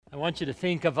want you to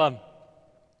think of a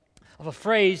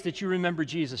phrase that you remember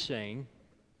Jesus saying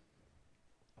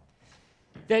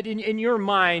that in your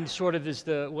mind sort of is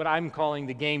what I'm calling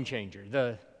the game changer.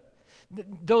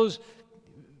 Those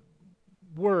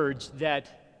words that,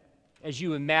 as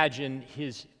you imagine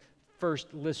his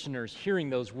first listeners hearing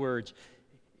those words,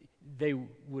 they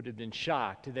would have been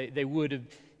shocked. The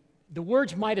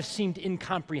words might have seemed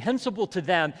incomprehensible to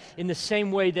them in the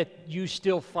same way that you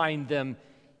still find them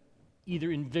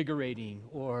either invigorating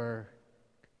or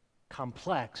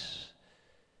complex.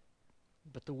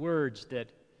 But the words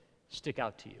that stick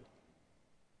out to you,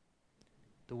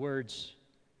 the words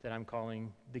that I'm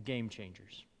calling the game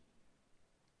changers.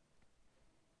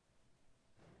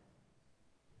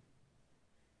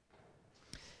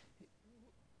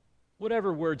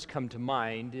 Whatever words come to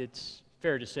mind, it's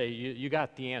fair to say you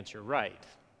got the answer right.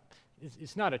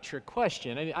 It's not a trick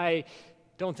question. I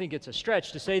don't think it's a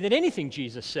stretch to say that anything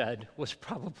Jesus said was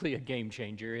probably a game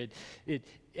changer.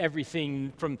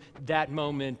 Everything from that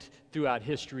moment throughout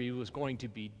history was going to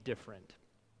be different.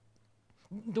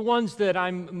 The ones that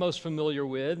I'm most familiar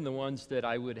with and the ones that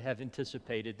I would have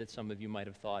anticipated that some of you might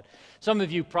have thought. Some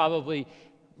of you probably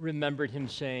remembered him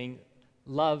saying,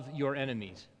 "Love your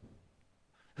enemies."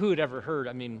 Who had ever heard,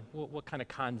 what kind of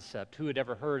concept? Who had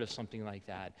ever heard of something like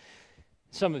that?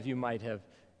 Some of you might have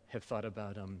thought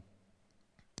about him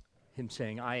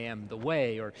saying, "I am the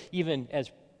way," or even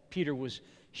as Peter was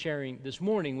sharing this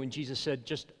morning when Jesus said,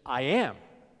 just, "I am."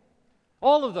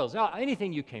 All of those,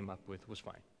 anything you came up with was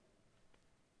fine.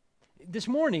 This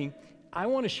morning, I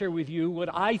want to share with you what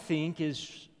I think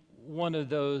is one of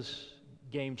those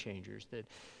game changers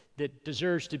that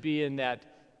deserves to be in that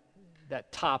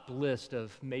top list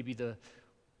of maybe the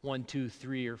 1, 2,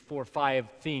 3, or 4, 5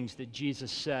 things that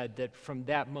Jesus said that from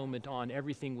that moment on,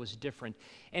 everything was different.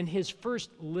 And his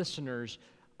first listeners,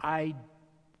 I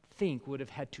think, would have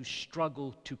had to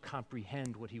struggle to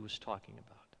comprehend what he was talking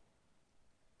about.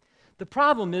 The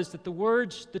problem is that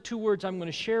the 2 words I'm going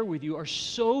to share with you are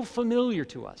so familiar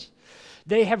to us.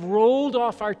 They have rolled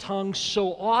off our tongues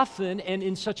so often and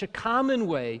in such a common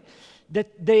way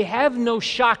that they have no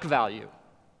shock value.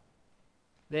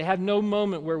 They have no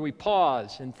moment where we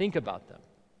pause and think about them.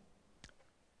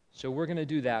 So we're going to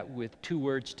do that with 2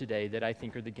 words today that I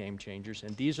think are the game changers,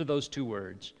 and these are those 2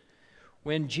 words.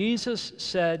 When Jesus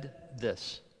said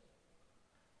this,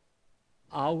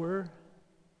 "Our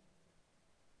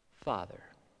Father,"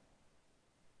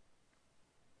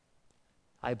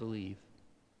 I believe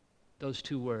those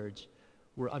 2 words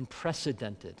were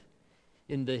unprecedented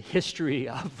in the history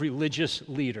of religious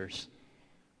leaders,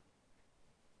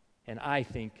 and I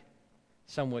think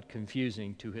somewhat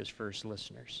confusing to his first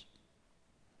listeners.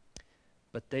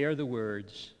 But they are the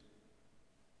words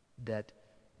that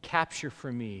capture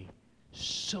for me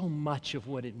so much of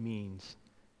what it means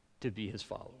to be his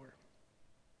follower.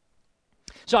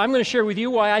 So I'm going to share with you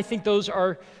why I think those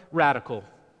are radical,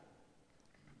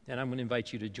 and I'm going to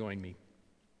invite you to join me.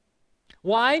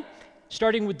 Why?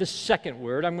 Starting with the second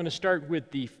word, I'm going to start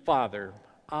with the Father,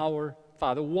 our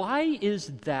Father. Why is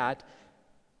that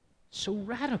so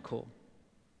radical?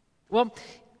 Well,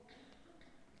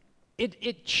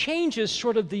 it changes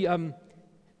sort of the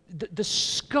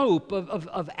scope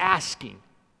of asking.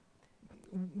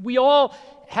 We all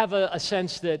have a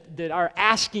sense that our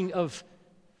asking of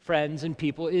friends and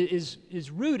people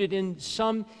is rooted in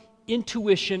some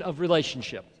intuition of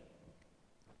relationship.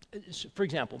 For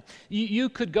example, you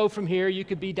could go from here, you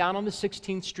could be down on the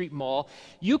 16th Street Mall,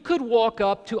 you could walk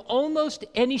up to almost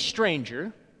any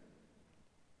stranger,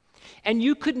 and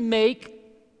you could make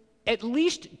at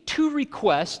least 2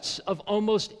 requests of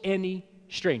almost any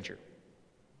stranger.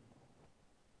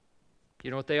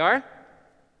 You know what they are?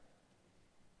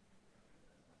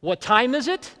 What time is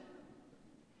it?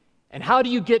 And how do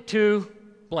you get to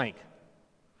blank?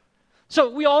 So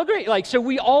we all agree, so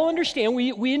we all understand,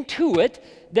 we intuit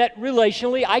that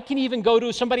relationally, I can even go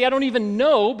to somebody I don't even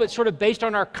know, but sort of based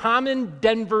on our common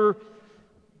Denver,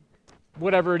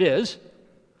 whatever it is,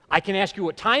 I can ask you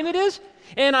what time it is,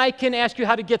 and I can ask you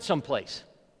how to get someplace.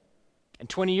 And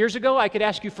 20 years ago, I could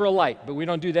ask you for a light, but we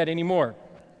don't do that anymore.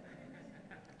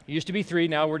 It used to be 3,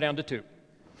 now we're down to 2.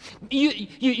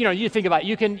 You think about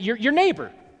it, your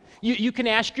neighbor. You can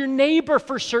ask your neighbor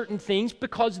for certain things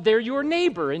because they're your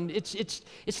neighbor, and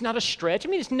it's not a stretch.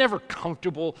 It's never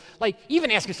comfortable.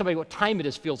 Even asking somebody what time it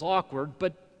is feels awkward,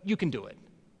 but you can do it.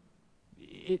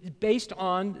 It's based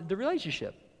on the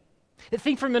relationship.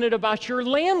 Think for a minute about your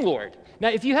landlord. Now,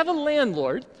 if you have a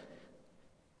landlord,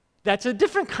 that's a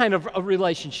different kind of a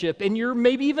relationship, and you're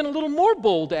maybe even a little more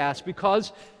bold to ask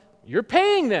because you're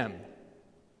paying them.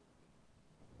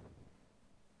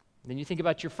 Then you think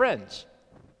about your friends.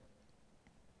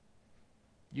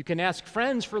 You can ask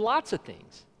friends for lots of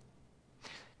things.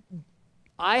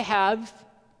 I have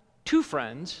 2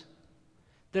 friends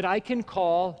that I can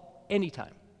call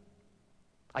anytime.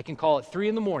 I can call at 3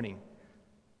 in the morning.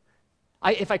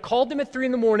 If I called them at 3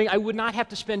 in the morning, I would not have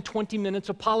to spend 20 minutes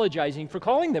apologizing for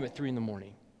calling them at 3 in the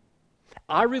morning.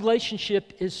 Our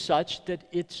relationship is such that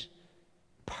it's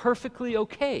perfectly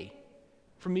okay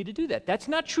for me to do that. That's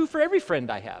not true for every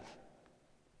friend I have.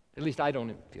 At least I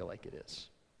don't feel like it is.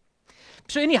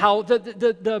 So anyhow,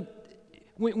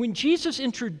 when Jesus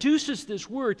introduces this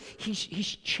word,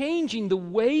 he's changing the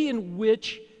way in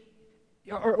which,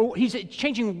 or he's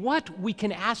changing what we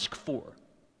can ask for.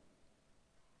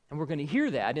 And we're going to hear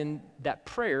that in that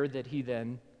prayer that he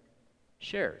then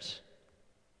shares.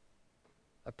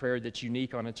 A prayer that's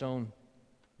unique on its own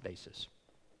basis.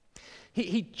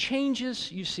 He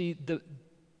changes, you see, the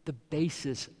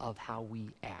basis of how we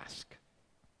ask.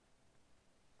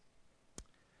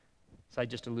 As I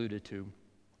just alluded to,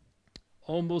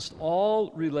 almost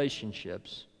all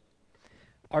relationships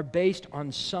are based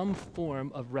on some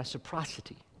form of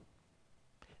reciprocity.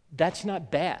 That's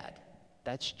not bad.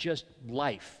 That's just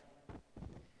life.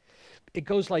 It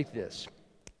goes like this.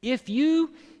 If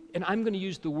you, and I'm going to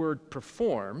use the word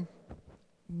perform,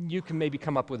 you can maybe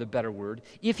come up with a better word.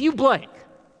 If you blank,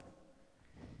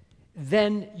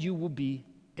 then you will be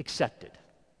accepted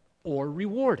or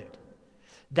rewarded.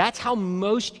 That's how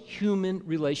most human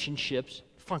relationships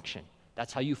function.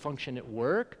 That's how you function at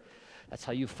work. That's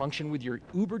how you function with your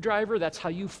Uber driver. That's how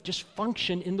you just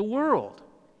function in the world.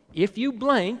 If you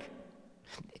blank,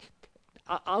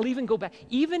 I'll even go back,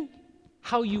 even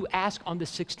how you ask on the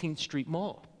 16th Street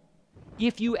Mall.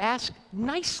 If you ask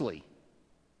nicely,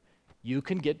 you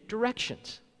can get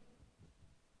directions.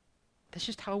 That's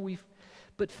just how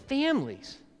but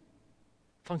families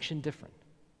function different.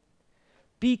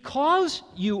 Because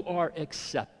you are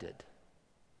accepted,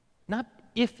 not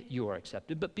if you are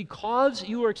accepted, but because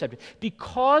you are accepted,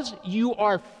 because you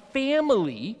are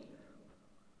family,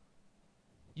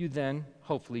 you then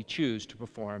hopefully choose to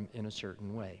perform in a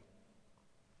certain way.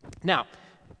 Now,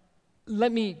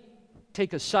 let me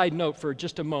take a side note for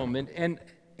just a moment and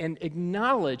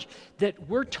acknowledge that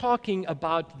we're talking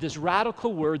about this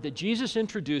radical word that Jesus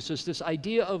introduces, this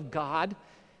idea of God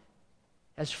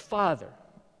as Father.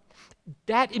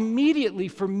 That immediately,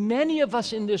 for many of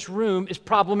us in this room, is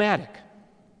problematic.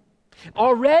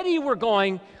 Already we're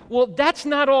going, well, that's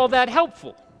not all that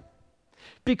helpful.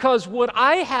 Because what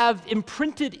I have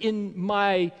imprinted in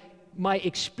my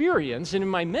experience and in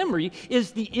my memory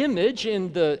is the image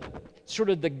and the sort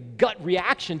of the gut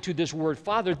reaction to this word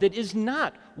Father that is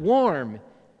not warm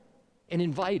and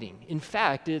inviting. In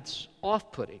fact, it's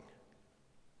off-putting.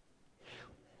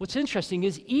 What's interesting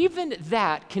is even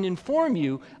that can inform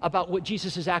you about what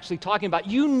Jesus is actually talking about.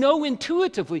 You know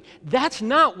intuitively that's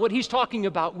not what he's talking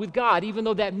about with God, even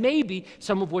though that may be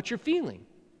some of what you're feeling.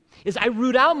 As I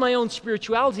root out my own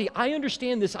spirituality, I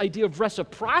understand this idea of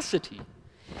reciprocity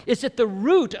is at the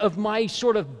root of my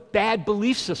sort of bad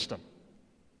belief system.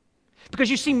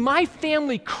 Because you see, my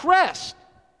family crest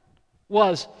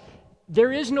was,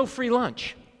 there is no free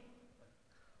lunch.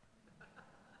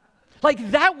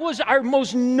 Like that was our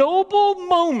most noble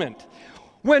moment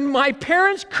when my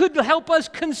parents could help us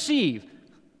conceive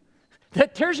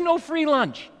that there's no free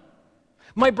lunch.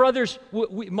 My brothers,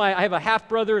 I have a half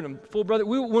brother and a full brother.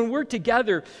 When we're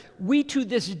together, we to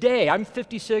this day, I'm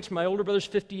 56, my older brother's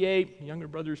 58, my younger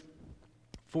brother's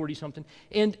 40-something,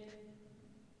 and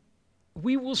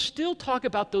we will still talk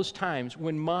about those times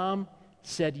when Mom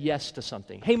said yes to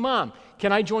something. Hey, Mom,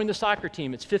 can I join the soccer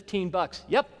team? It's $15.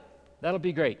 Yep, that'll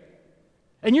be great.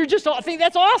 And you're just, I think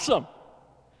that's awesome.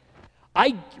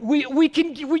 We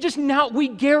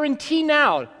guarantee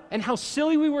now, and how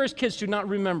silly we were as kids to not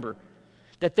remember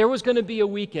that there was going to be a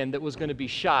weekend that was going to be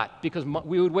shot because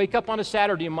we would wake up on a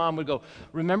Saturday and Mom would go,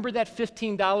 remember that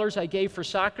 $15 I gave for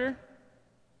soccer?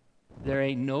 There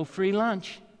ain't no free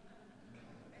lunch.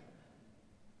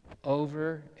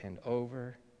 Over and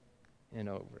over and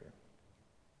over.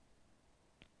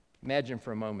 Imagine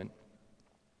for a moment,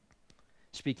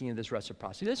 speaking of this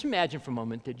reciprocity, let's imagine for a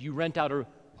moment that you rent out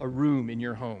a room in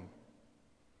your home.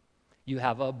 You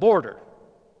have a boarder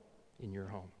in your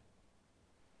home.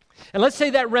 And let's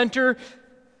say that renter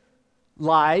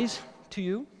lies to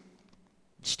you,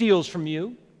 steals from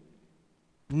you,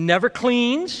 never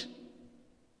cleans.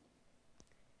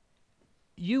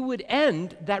 You would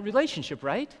end that relationship,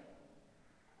 right?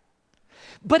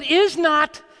 But is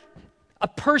not a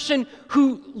person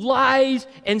who lies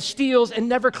and steals and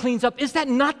never cleans up, is that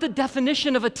not the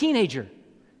definition of a teenager?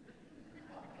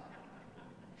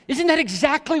 Isn't that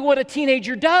exactly what a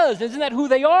teenager does? Isn't that who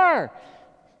they are?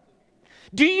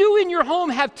 Do you in your home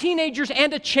have teenagers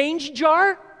and a change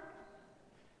jar?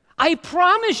 I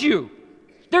promise you,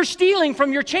 they're stealing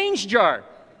from your change jar.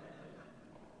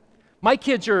 My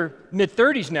kids are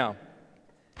mid-30s now,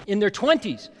 in their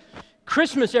 20s.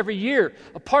 Christmas every year,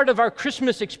 a part of our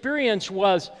Christmas experience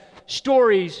was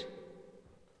stories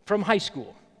from high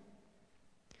school.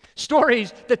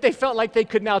 Stories that they felt like they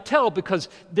could now tell because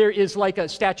there is like a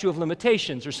statute of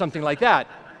limitations or something like that.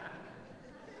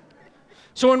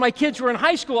 So when my kids were in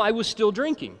high school, I was still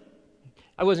drinking.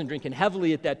 I wasn't drinking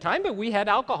heavily at that time, but we had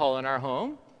alcohol in our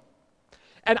home.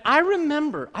 And I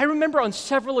remember on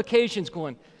several occasions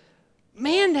going,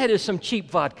 man, that is some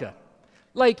cheap vodka.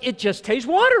 Like, it just tastes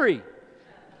watery.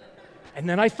 And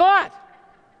then I thought,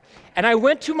 and I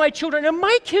went to my children, and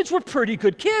my kids were pretty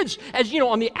good kids. As you know,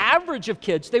 on the average of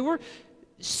kids, they were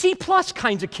C+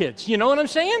 kinds of kids. You know what I'm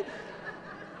saying?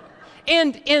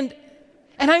 And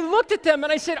I looked at them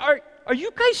and I said, are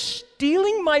you guys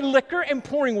stealing my liquor and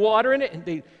pouring water in it? And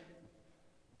they,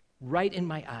 right in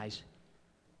my eyes,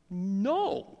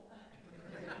 no.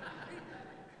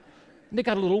 And they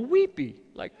got a little weepy,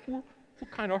 like, what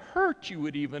kind of hurt you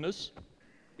would even us?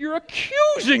 You're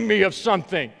accusing me of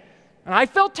something. And I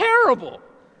felt terrible.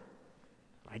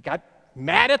 I got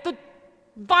mad at the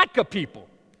vodka people.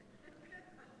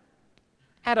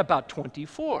 At about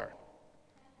 24,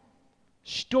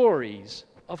 stories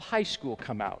of high school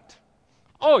come out.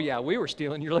 Oh yeah, we were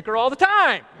stealing your liquor all the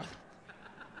time.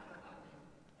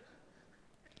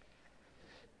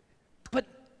 But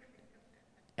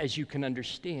as you can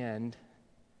understand,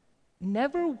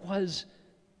 never was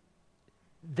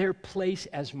their place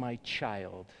as my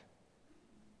child.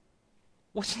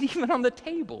 Wasn't even on the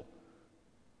table.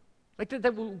 Like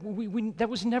that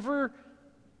was never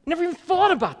even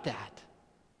thought about that.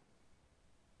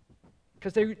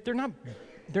 Because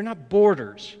they're not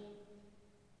borders.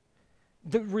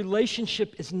 The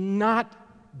relationship is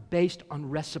not based on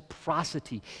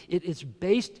reciprocity. It is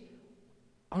based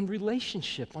on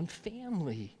relationship, on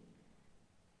family.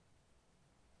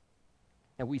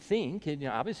 And we think, and,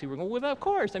 obviously we're going, well, of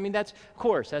course. I mean, that's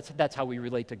how we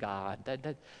relate to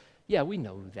God. Yeah, we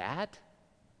know that.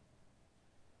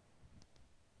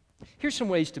 Here's some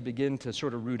ways to begin to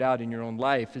sort of root out in your own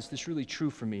life. Is this really true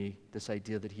for me, this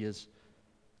idea that He is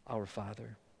our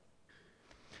Father?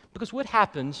 Because what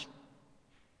happens,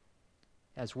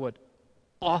 as what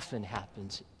often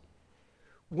happens,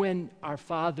 when our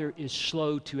Father is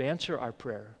slow to answer our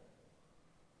prayer,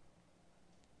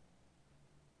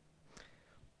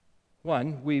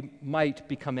 one, we might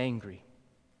become angry.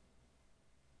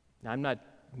 Now, I'm not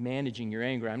managing your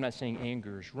anger. I'm not saying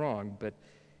anger is wrong, but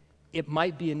it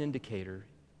might be an indicator.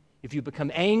 If you become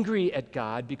angry at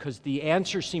God because the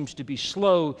answer seems to be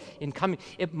slow in coming,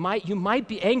 you might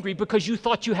be angry because you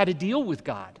thought you had a deal with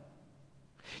God.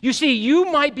 You see,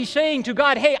 you might be saying to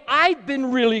God, hey, I've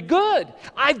been really good.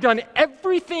 I've done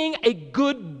everything a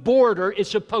good boarder is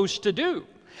supposed to do.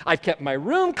 I've kept my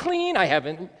room clean. I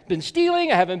haven't been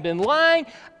stealing. I haven't been lying.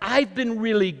 I've been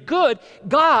really good.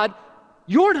 God,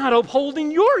 you're not upholding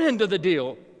your end of the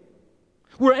deal.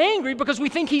 We're angry because we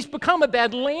think He's become a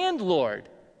bad landlord.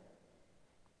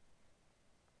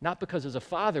 Not because as a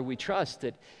Father we trust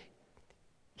that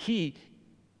He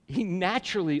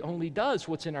naturally only does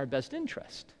what's in our best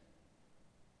interest,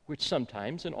 which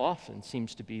sometimes and often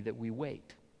seems to be that we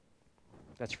wait.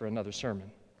 That's for another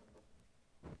sermon.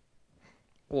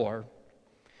 Or,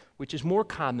 which is more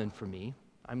common for me,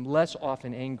 I'm less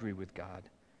often angry with God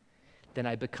than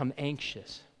I become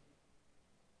anxious.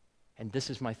 And this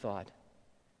is my thought.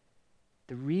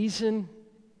 The reason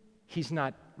He's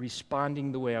not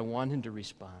responding the way I want Him to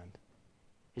respond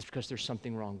is because there's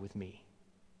something wrong with me.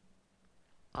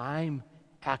 I'm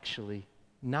actually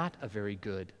not a very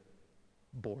good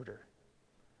boarder.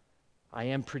 I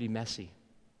am pretty messy.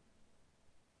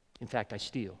 In fact, I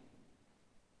steal.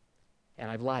 And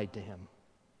I've lied to Him.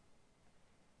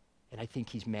 And I think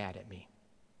He's mad at me.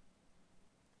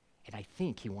 And I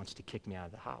think He wants to kick me out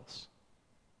of the house.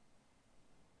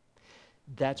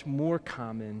 That's more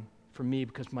common for me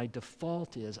because my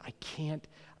default is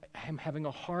I'm having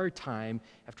a hard time,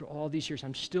 after all these years,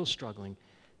 I'm still struggling,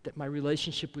 that my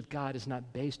relationship with God is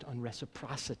not based on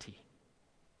reciprocity.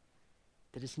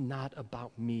 That it's not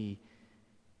about me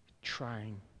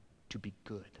trying to be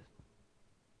good.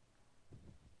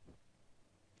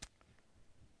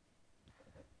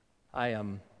 I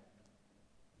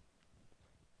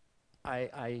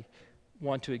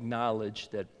want to acknowledge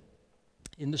that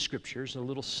in the Scriptures, a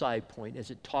little side point, as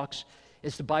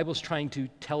the Bible's trying to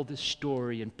tell this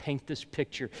story and paint this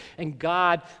picture, and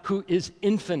God, who is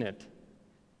infinite,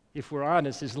 if we're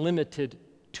honest, is limited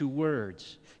two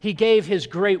words. He gave his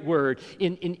great word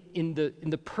in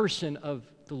the person of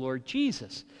the Lord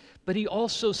Jesus. But he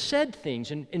also said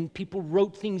things, and people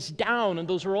wrote things down, and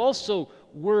those are also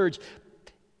words.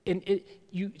 And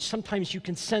sometimes you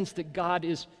can sense that God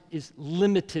is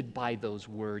limited by those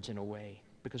words in a way,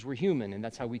 because we're human, and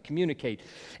that's how we communicate.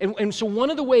 And so one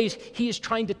of the ways he is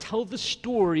trying to tell the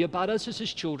story about us as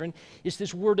his children is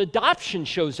this word adoption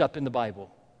shows up in the Bible.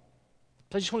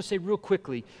 So I just want to say real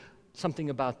quickly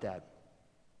something about that.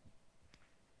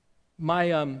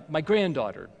 My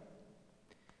granddaughter,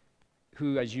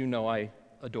 who, as you know, I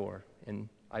adore, and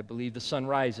I believe the sun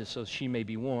rises so she may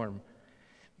be warm,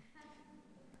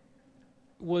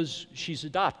 she's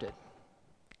adopted.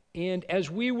 And as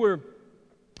we were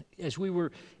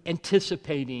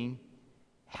anticipating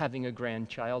having a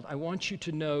grandchild, I want you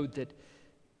to know that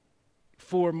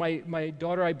for my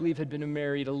daughter, I believe, had been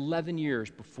married 11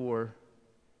 years before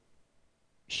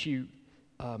she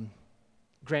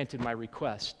granted my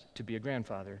request to be a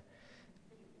grandfather.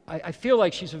 I feel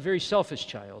like she's a very selfish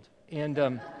child. And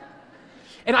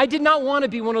I did not want to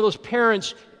be one of those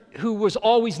parents who was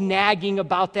always nagging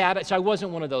about that. So I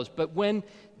wasn't one of those. But when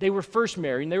they were first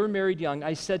married, and they were married young,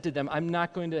 I said to them, I'm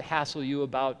not going to hassle you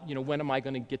about, when am I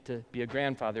going to get to be a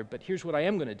grandfather? But here's what I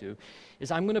am going to do,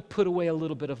 is I'm going to put away a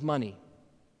little bit of money.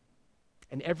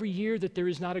 And every year that there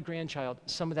is not a grandchild,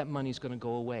 some of that money is going to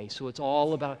go away. So it's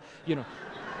all about,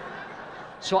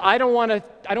 So I don't want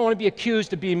to be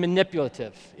accused of being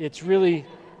manipulative. It's really,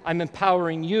 I'm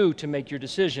empowering you to make your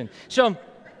decision. So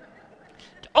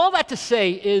all that to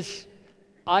say is,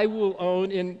 I will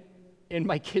own, and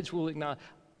my kids will acknowledge,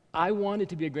 I wanted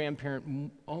to be a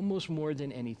grandparent almost more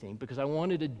than anything, because I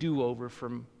wanted a do-over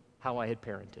from how I had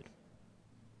parented.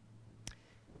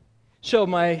 So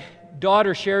my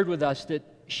daughter shared with us that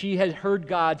she had heard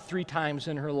God 3 times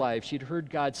in her life. She'd heard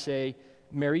God say,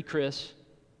 marry Chris,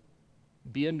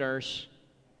 be a nurse,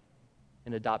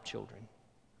 and adopt children.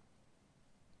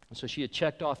 And so she had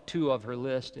checked off 2 of her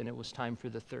list, and it was time for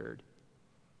the 3rd.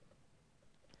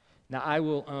 Now, I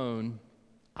will own,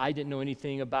 I didn't know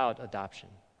anything about adoption.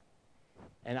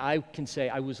 And I can say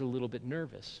I was a little bit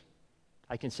nervous.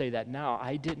 I can say that now.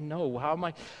 I didn't know. How am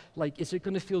I, is it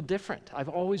going to feel different? I've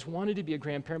always wanted to be a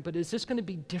grandparent, but is this going to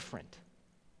be different?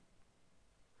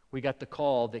 We got the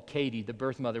call that Katie, the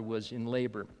birth mother, was in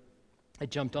labor. I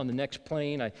jumped on the next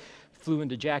plane. I flew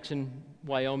into Jackson,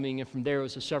 Wyoming, and from there it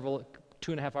was a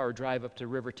 2.5-hour drive up to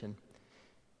Riverton.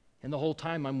 And the whole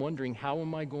time I'm wondering, how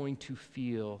am I going to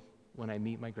feel when I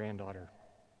meet my granddaughter?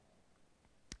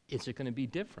 Is it going to be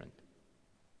different?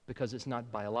 Because it's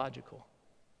not biological.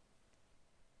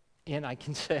 And I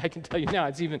can tell you now,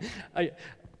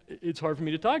 it's hard for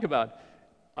me to talk about.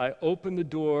 I opened the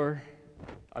door.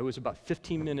 I was about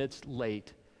 15 minutes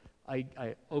late.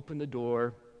 I opened the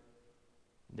door.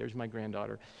 There's my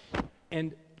granddaughter.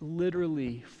 And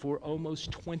literally for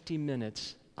almost 20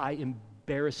 minutes, I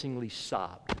embarrassingly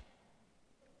sobbed.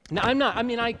 Now,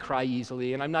 I cry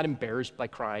easily, and I'm not embarrassed by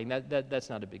crying. That's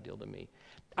not a big deal to me.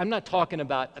 I'm not talking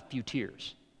about a few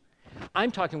tears.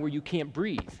 I'm talking where you can't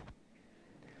breathe.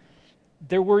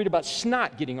 They're worried about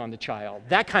snot getting on the child,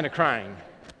 that kind of crying.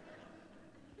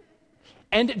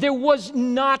 And there was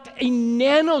not a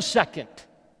nanosecond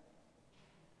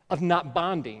of not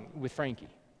bonding with Frankie.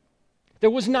 There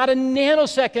was not a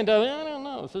nanosecond of, I don't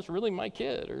know, is this really my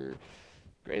kid or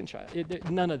grandchild?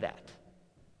 None of that.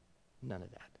 None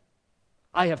of that.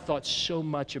 I have thought so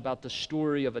much about the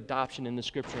story of adoption in the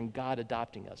Scripture and God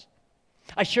adopting us.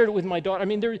 I shared it with my daughter.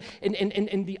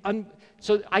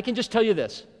 So I can just tell you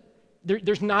this.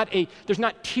 There's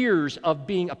not tiers of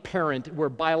being a parent where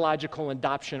biological and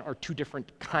adoption are 2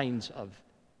 different kinds of,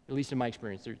 at least in my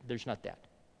experience, there's not that.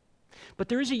 But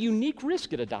there is a unique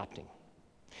risk at adopting.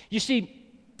 You see,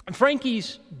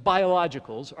 Frankie's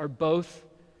biologicals are both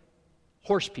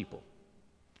horse people.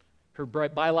 Her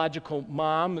biological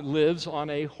mom lives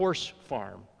on a horse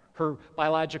farm. Her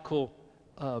biological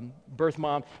birth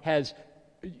mom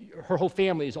her whole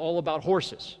family is all about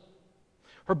horses.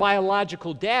 Her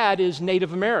biological dad is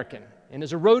Native American and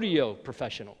is a rodeo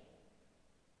professional.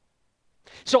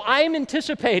 So I am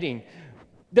anticipating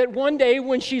that one day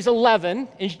when she's 11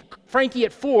 and Frankie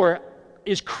at 4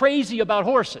 is crazy about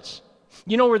horses.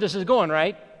 You know where this is going,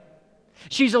 right?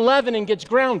 She's 11 and gets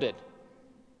grounded.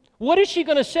 What is she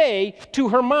going to say to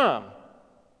her mom?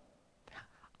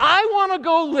 I want to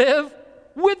go live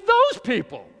with those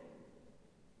people.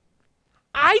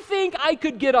 I think I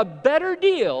could get a better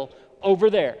deal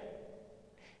over there.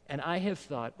 And I have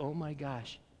thought, oh my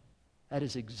gosh, that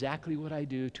is exactly what I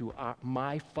do to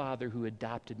my father who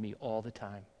adopted me all the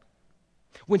time.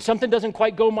 When something doesn't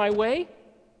quite go my way,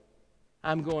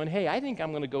 I'm going, hey, I think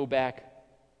I'm going to go back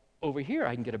over here.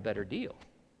 I can get a better deal.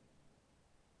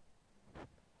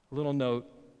 A little note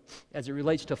as it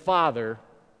relates to father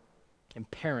and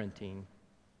parenting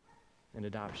and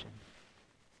adoption.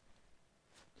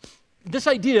 This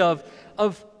idea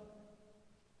of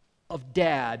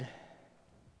dad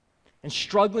and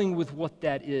struggling with what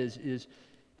that is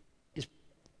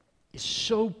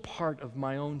so part of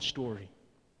my own story.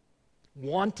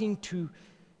 Wanting to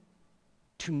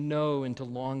know and to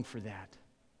long for that.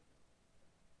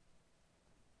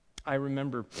 I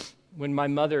remember when my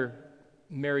mother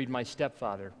married my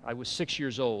stepfather, I was 6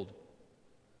 years old.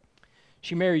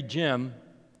 She married Jim.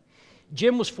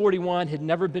 Jim was 41, had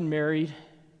never been married.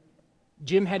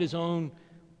 Jim had his own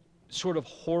sort of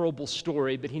horrible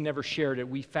story, but he never shared it.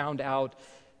 We found out,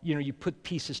 you put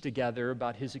pieces together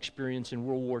about his experience in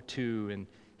World War II and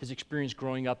his experience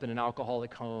growing up in an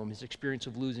alcoholic home, his experience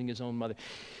of losing his own mother.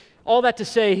 All that to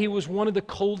say, he was one of the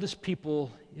coldest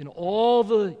people in all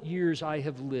the years I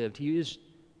have lived. He is,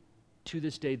 to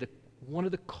this day, one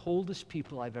of the coldest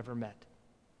people I've ever met.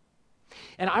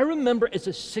 And I remember as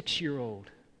a 6-year-old,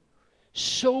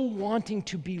 so wanting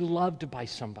to be loved by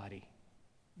somebody,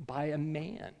 by a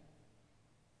man,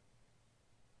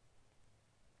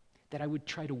 that I would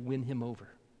try to win him over.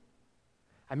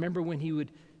 I remember when he would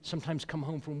sometimes come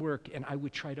home from work and I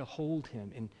would try to hold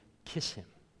him and kiss him.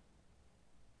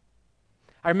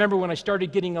 I remember when I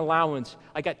started getting allowance,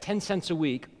 I got 10 cents a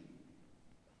week.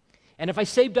 And if I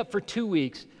saved up for 2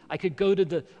 weeks, I could go to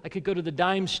the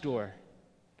dime store.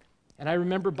 And I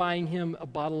remember buying him a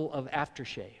bottle of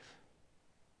aftershave.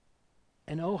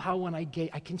 And oh, how when I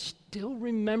can still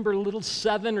remember little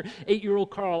 7 or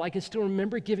 8-year-old Carl, I can still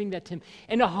remember giving that to him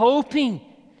and hoping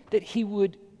that he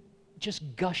would just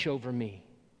gush over me.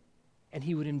 And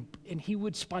he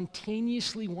would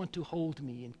spontaneously want to hold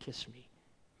me and kiss me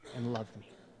and love me.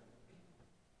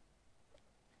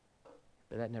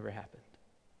 But that never happened.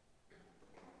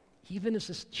 Even as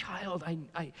a child,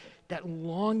 that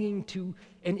longing to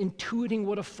and intuiting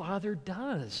what a father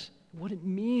does, what it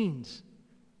means.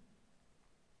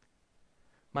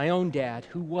 My own dad,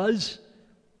 who was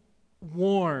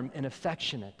warm and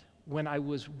affectionate when I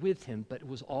was with him, but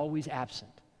was always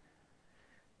absent.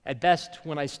 At best,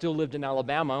 when I still lived in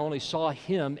Alabama, I only saw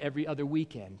him every other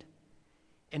weekend.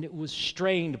 And it was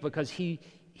strained because he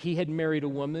had married a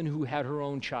woman who had her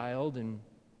own child. And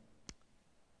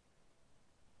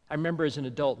I remember as an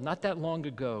adult, not that long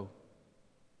ago,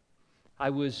 I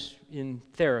was in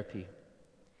therapy.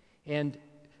 And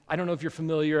I don't know if you're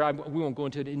familiar, we won't go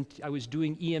into it. I was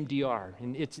doing EMDR,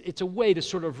 and it's a way to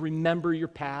sort of remember your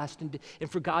past and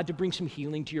for God to bring some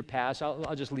healing to your past.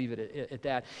 I'll just leave it at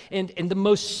that. And the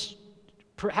most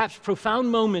perhaps profound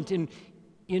moment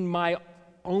in my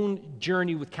own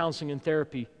journey with counseling and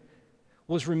therapy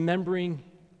was remembering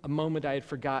a moment I had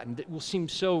forgotten that will seem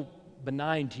so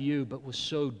benign to you, but was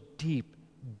so deep,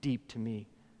 deep to me.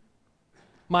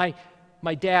 My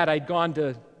dad, I'd gone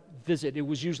to visit. It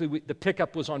was usually, the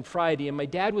pickup was on Friday, and my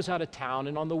dad was out of town,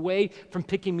 and on the way from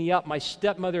picking me up, my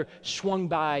stepmother swung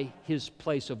by his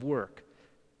place of work.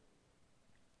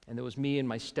 And there was me and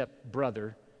my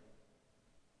stepbrother,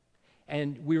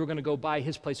 and we were going to go by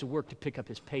his place of work to pick up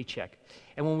his paycheck.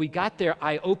 And when we got there,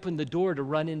 I opened the door to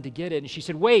run in to get it, and she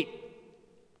said, "Wait,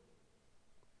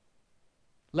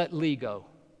 let Lee go,"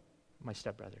 my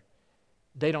stepbrother.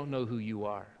 "They don't know who you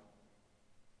are."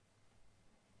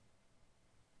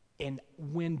 And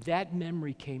when that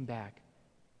memory came back,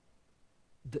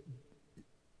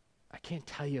 I can't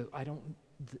tell you,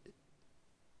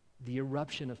 the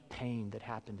eruption of pain that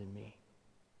happened in me.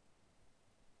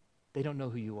 They don't know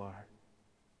who you are.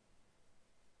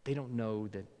 They don't know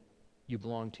that you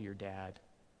belong to your dad.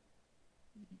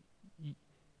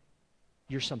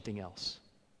 You're something else.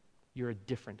 You're a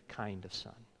different kind of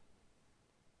son.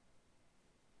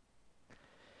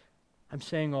 I'm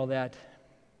saying all that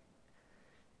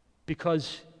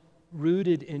because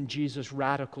rooted in Jesus'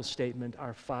 radical statement,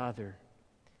 our Father,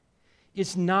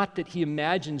 it's not that he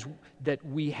imagines that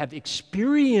we have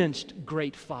experienced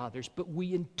great fathers, but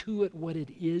we intuit what it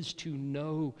is to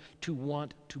know, to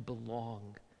want to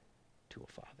belong to a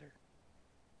father.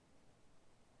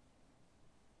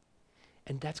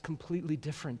 And that's completely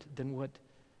different than what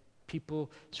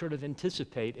people sort of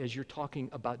anticipate as you're talking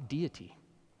about deity.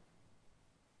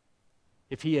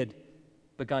 If he had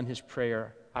begun his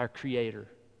prayer, "Our Creator,"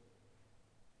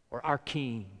 or "Our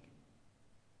King,"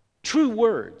 true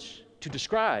words to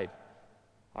describe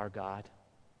our God,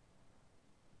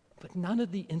 but none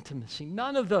of the intimacy,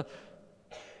 none of the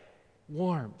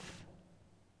warmth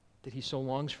that he so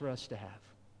longs for us to have.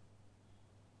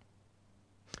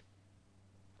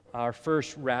 Our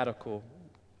first radical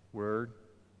word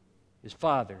is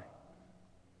Father.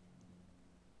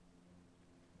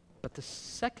 But the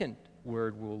second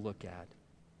word we'll look at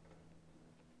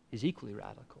is equally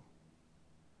radical.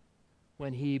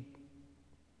 When he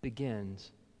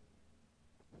begins,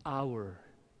 our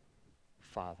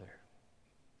Father.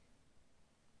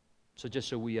 So just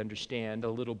so we understand a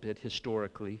little bit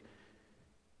historically,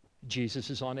 Jesus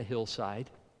is on a hillside.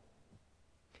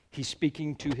 He's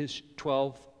speaking to his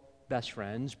 12 best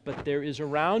friends, but there is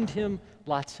around him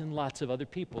lots and lots of other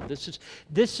people. This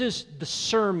is the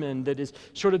sermon that has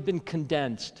sort of been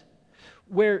condensed,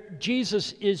 where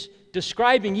Jesus is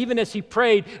describing, even as he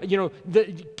prayed,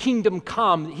 the kingdom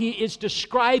come, he is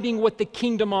describing what the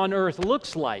kingdom on earth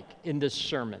looks like in this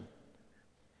sermon.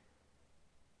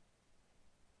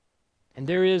 And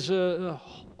there is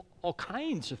all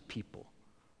kinds of people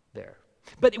there.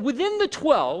 But within the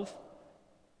 12,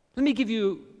 let me give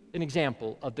you an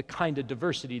example of the kind of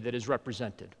diversity that is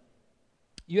represented.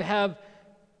 You have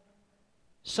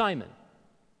Simon.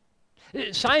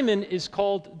 Simon is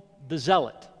called the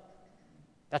Zealot.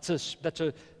 That's a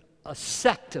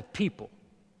sect of people.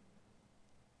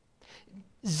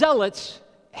 Zealots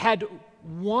had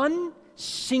one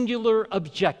singular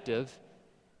objective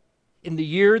in the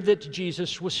year that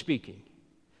Jesus was speaking.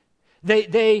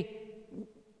 They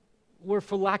were,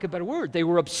 for lack of a better word, they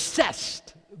were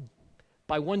obsessed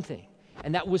by one thing,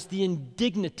 and that was the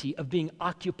indignity of being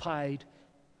occupied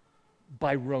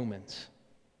by Romans.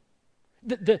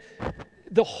 The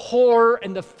horror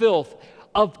and the filth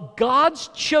of God's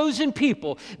chosen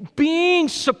people being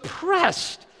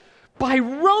suppressed by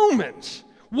Romans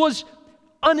was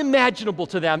unimaginable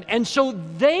to them. And so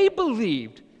they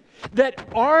believed that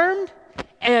armed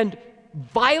and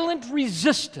violent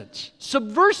resistance,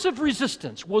 subversive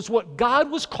resistance, was what God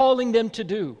was calling them to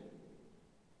do.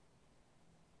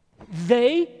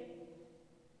 They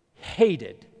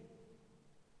hated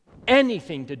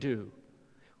anything to do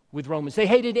with Romans. They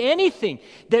hated anything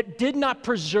that did not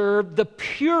preserve the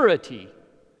purity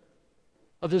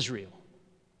of Israel.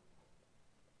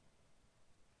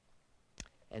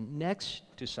 And next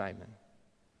to Simon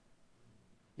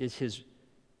is his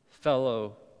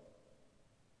fellow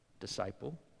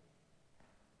disciple,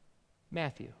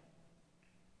 Matthew,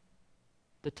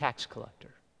 the tax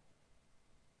collector.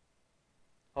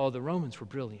 Oh, the Romans were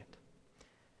brilliant.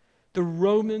 The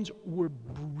Romans were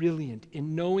brilliant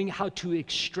in knowing how to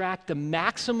extract the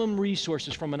maximum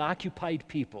resources from an occupied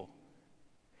people,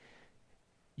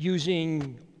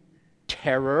 using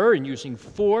terror and using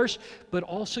force, but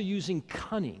also using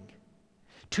cunning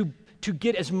to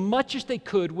get as much as they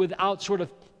could without sort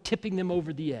of tipping them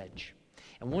over the edge.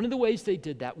 And one of the ways they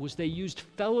did that was they used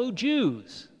fellow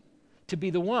Jews to be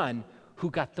the one who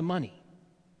got the money.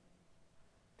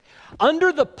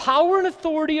 Under the power and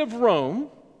authority of Rome,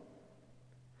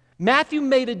 Matthew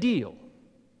made a deal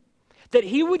that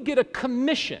he would get a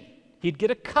commission, he'd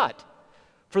get a cut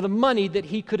for the money that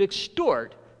he could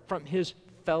extort from his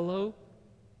fellow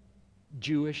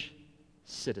Jewish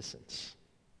citizens.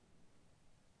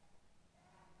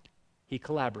 He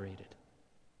collaborated,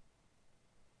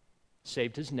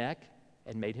 saved his neck,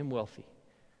 and made him wealthy.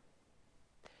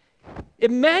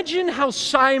 Imagine how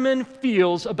Simon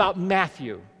feels about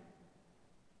Matthew.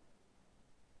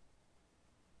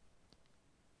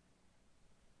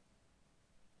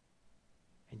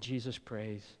 And Jesus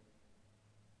prays,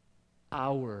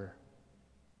 our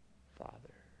Father.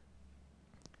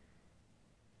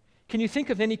 Can you think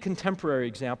of any contemporary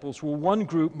examples where one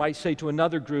group might say to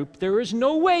another group, there is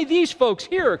no way these folks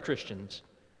here are Christians?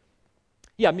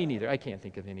 Yeah, me neither. I can't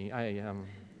think of any.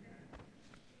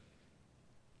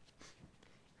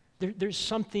 There's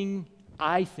something,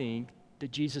 I think,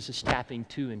 that Jesus is tapping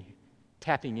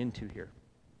into here.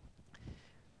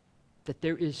 That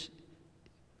there is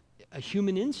a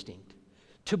human instinct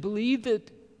to believe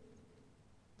that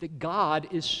God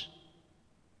is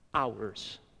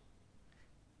ours,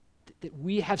 that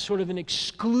we have sort of an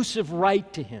exclusive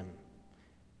right to Him.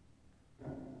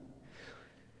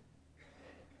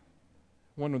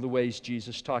 One of the ways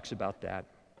Jesus talks about that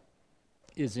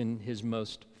is in his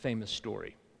most famous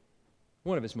story.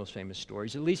 One of his most famous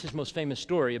stories, at least his most famous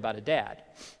story about a dad.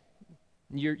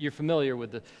 You're familiar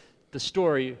with the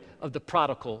story of the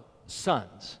prodigal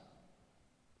sons.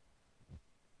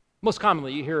 Most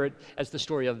commonly, you hear it as the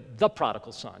story of the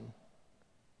prodigal son.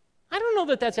 I don't know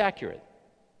that that's accurate.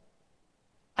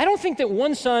 I don't think that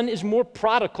one son is more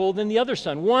prodigal than the other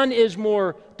son. One is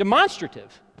more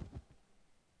demonstrative.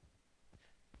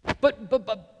 But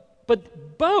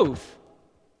both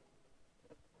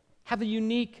have a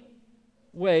unique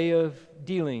way of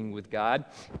dealing with God,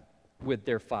 with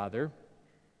their father.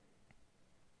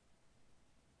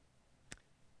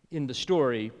 in the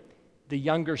story, the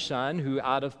younger son, who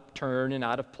out of turn and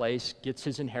out of place gets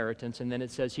his inheritance, and then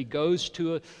it says he goes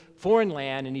to a foreign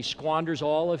land and he squanders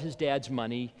all of his dad's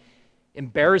money,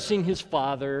 embarrassing his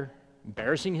father,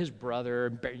 embarrassing his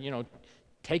brother,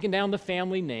 taking down the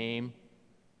family name,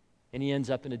 and he ends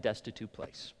up in a destitute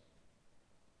place.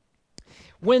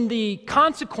 When the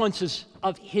consequences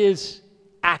of his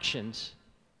actions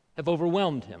have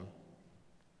overwhelmed him,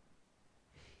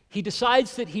 he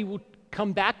decides that he will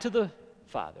come back to the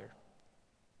father.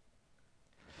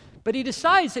 But he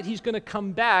decides that he's going to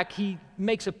come back. He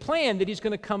makes a plan that he's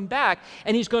going to come back,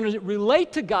 and he's going to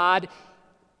relate to God,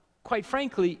 quite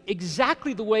frankly,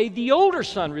 exactly the way the older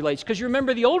son relates. Because you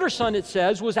remember, the older son, it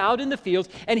says, was out in the fields,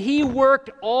 and he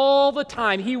worked all the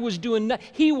time. He was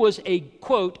a,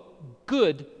 quote,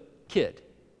 good kid.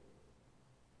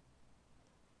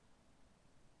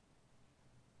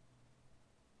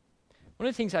 One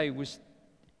of the things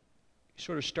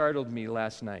sort of startled me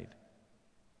last night,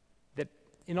 that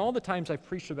in all the times I've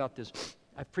preached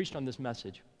on this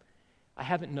message, I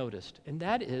haven't noticed, and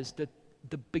that is that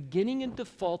the beginning and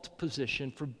default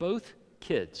position for both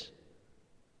kids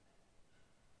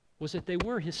was that they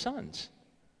were his sons.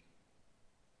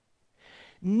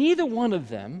 Neither one of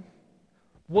them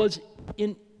was,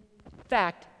 in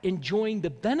fact, enjoying the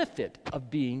benefit of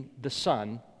being the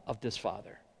son of this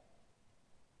father.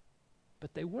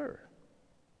 But they were.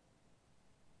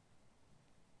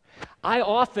 I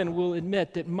often will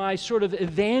admit that my sort of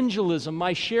evangelism,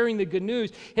 my sharing the good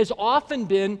news, has often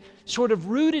been sort of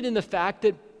rooted in the fact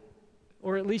that,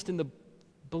 or at least in the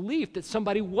belief that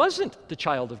somebody wasn't the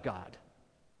child of God.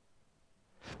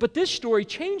 But this story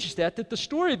changes that the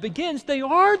story begins, they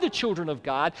are the children of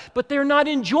God, but they're not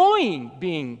enjoying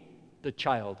being the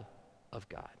child of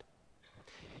God.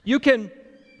 You can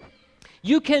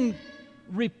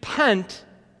repent,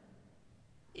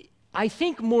 I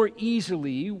think, more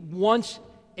easily once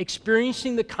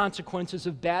experiencing the consequences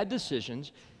of bad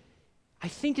decisions. I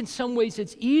think in some ways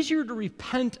it's easier to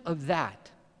repent of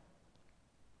that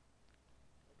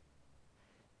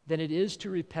than it is to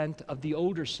repent of the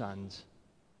older son's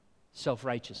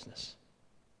self-righteousness.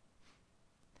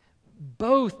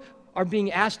 Both are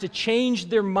being asked to change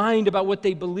their mind about what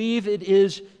they believe it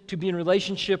is to be in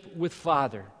relationship with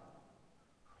Father.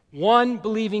 One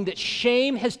believing that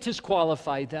shame has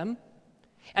disqualified them,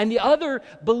 and the other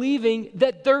believing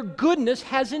that their goodness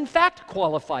has in fact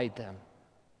qualified them.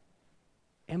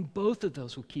 And both of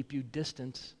those will keep you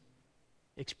distant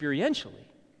experientially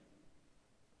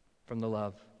from the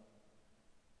love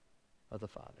of the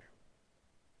Father.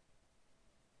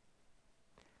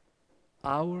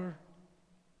 Our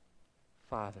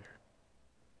Father.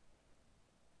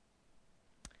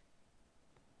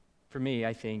 For me,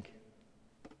 I think,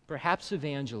 perhaps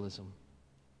evangelism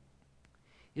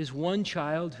is one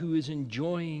child who is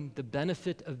enjoying the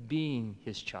benefit of being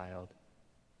his child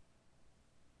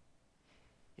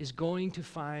is going to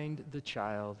find the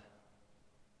child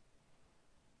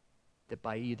that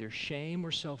by either shame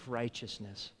or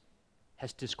self-righteousness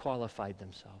has disqualified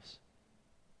themselves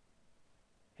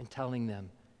and telling them,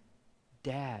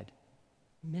 Dad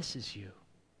misses you.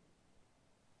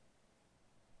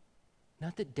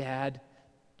 Not that Dad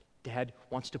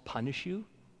wants to punish you,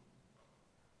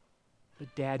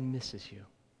 but Dad misses you.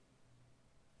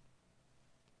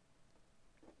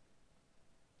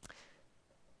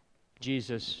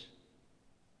 Jesus,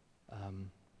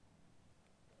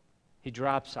 he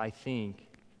drops, I think,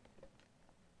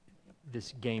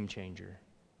 this game changer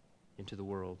into the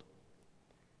world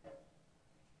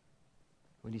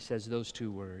when he says those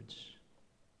two words,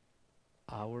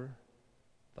 our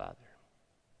Father.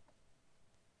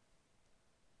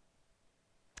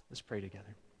 Let's pray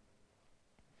together.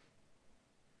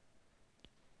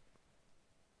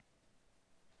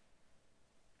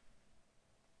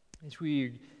 As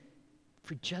we,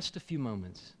 for just a few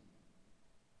moments,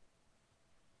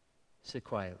 sit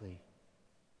quietly,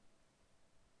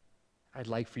 I'd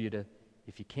like for you to,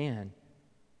 if you can,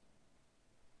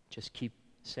 just keep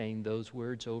saying those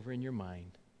words over in your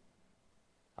mind,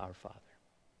 our Father.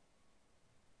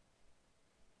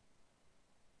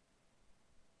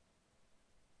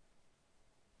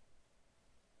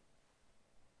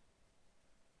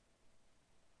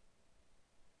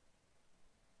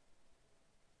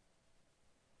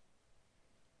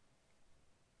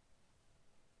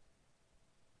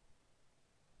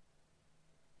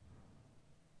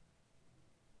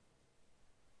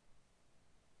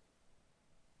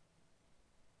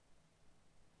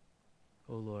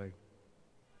 Oh Lord,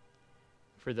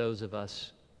 for those of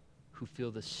us who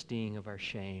feel the sting of our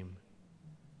shame,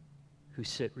 who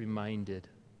sit reminded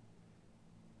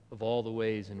of all the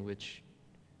ways in which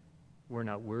we're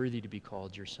not worthy to be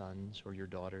called your sons or your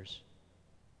daughters.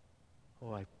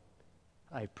 Oh,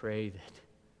 I pray that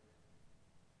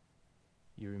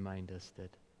you remind us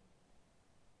that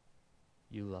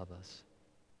you love us.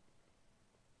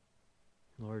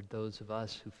 Lord, those of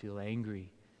us who feel angry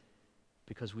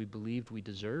because we believed we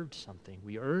deserved something,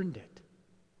 we earned it,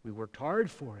 we worked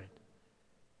hard for it,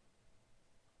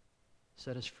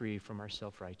 set us free from our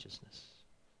self-righteousness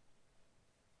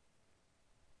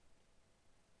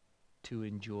to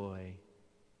enjoy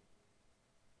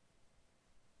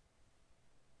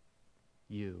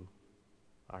you,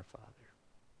 our Father.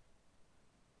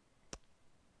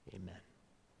 Amen.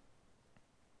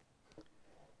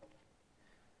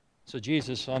 So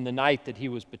Jesus, on the night that he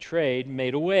was betrayed,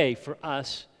 made a way for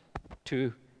us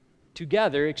to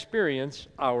together experience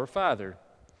our Father.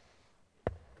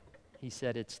 He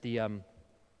said it's the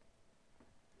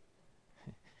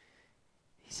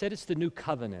new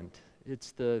covenant.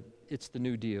 It's the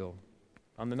new deal.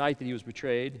 On the night that he was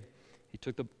betrayed, he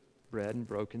took the bread and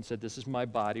broke and said, "This is my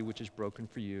body, which is broken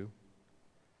for you."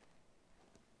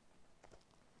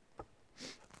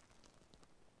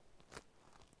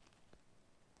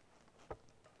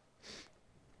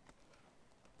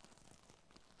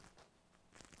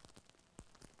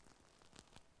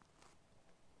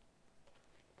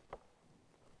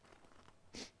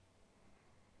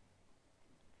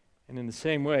 And in the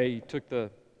same way, he took the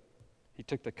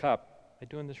cup. Am I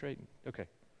doing this right? Okay.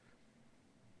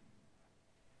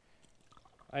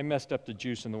 I messed up the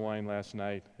juice in the wine last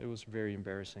night. It was very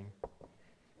embarrassing.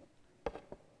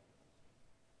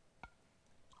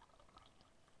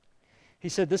 He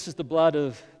said, "This is the blood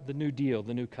of the new deal,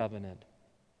 the new covenant."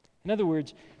 In other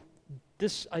words,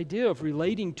 this idea of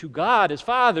relating to God as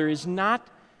Father is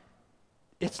not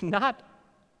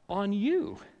on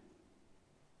you.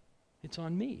 It's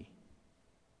on me.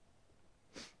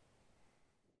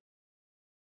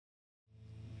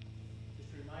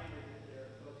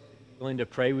 Willing to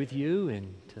pray with you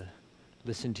and to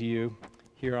listen to you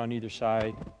here on either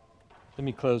side. Let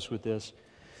me close with this.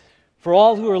 For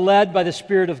all who are led by the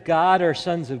Spirit of God are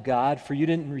sons of God, for you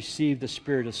didn't receive the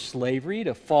spirit of slavery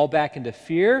to fall back into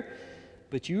fear,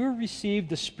 but you received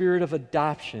the spirit of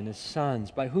adoption as sons,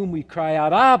 by whom we cry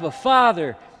out, "Abba,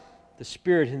 Father." The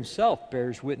Spirit himself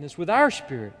bears witness with our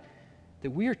spirit that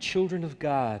we are children of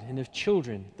God, and if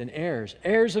children, then heirs,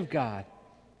 heirs of God,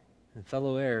 and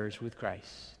fellow heirs with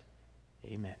Christ.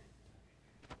 Amen.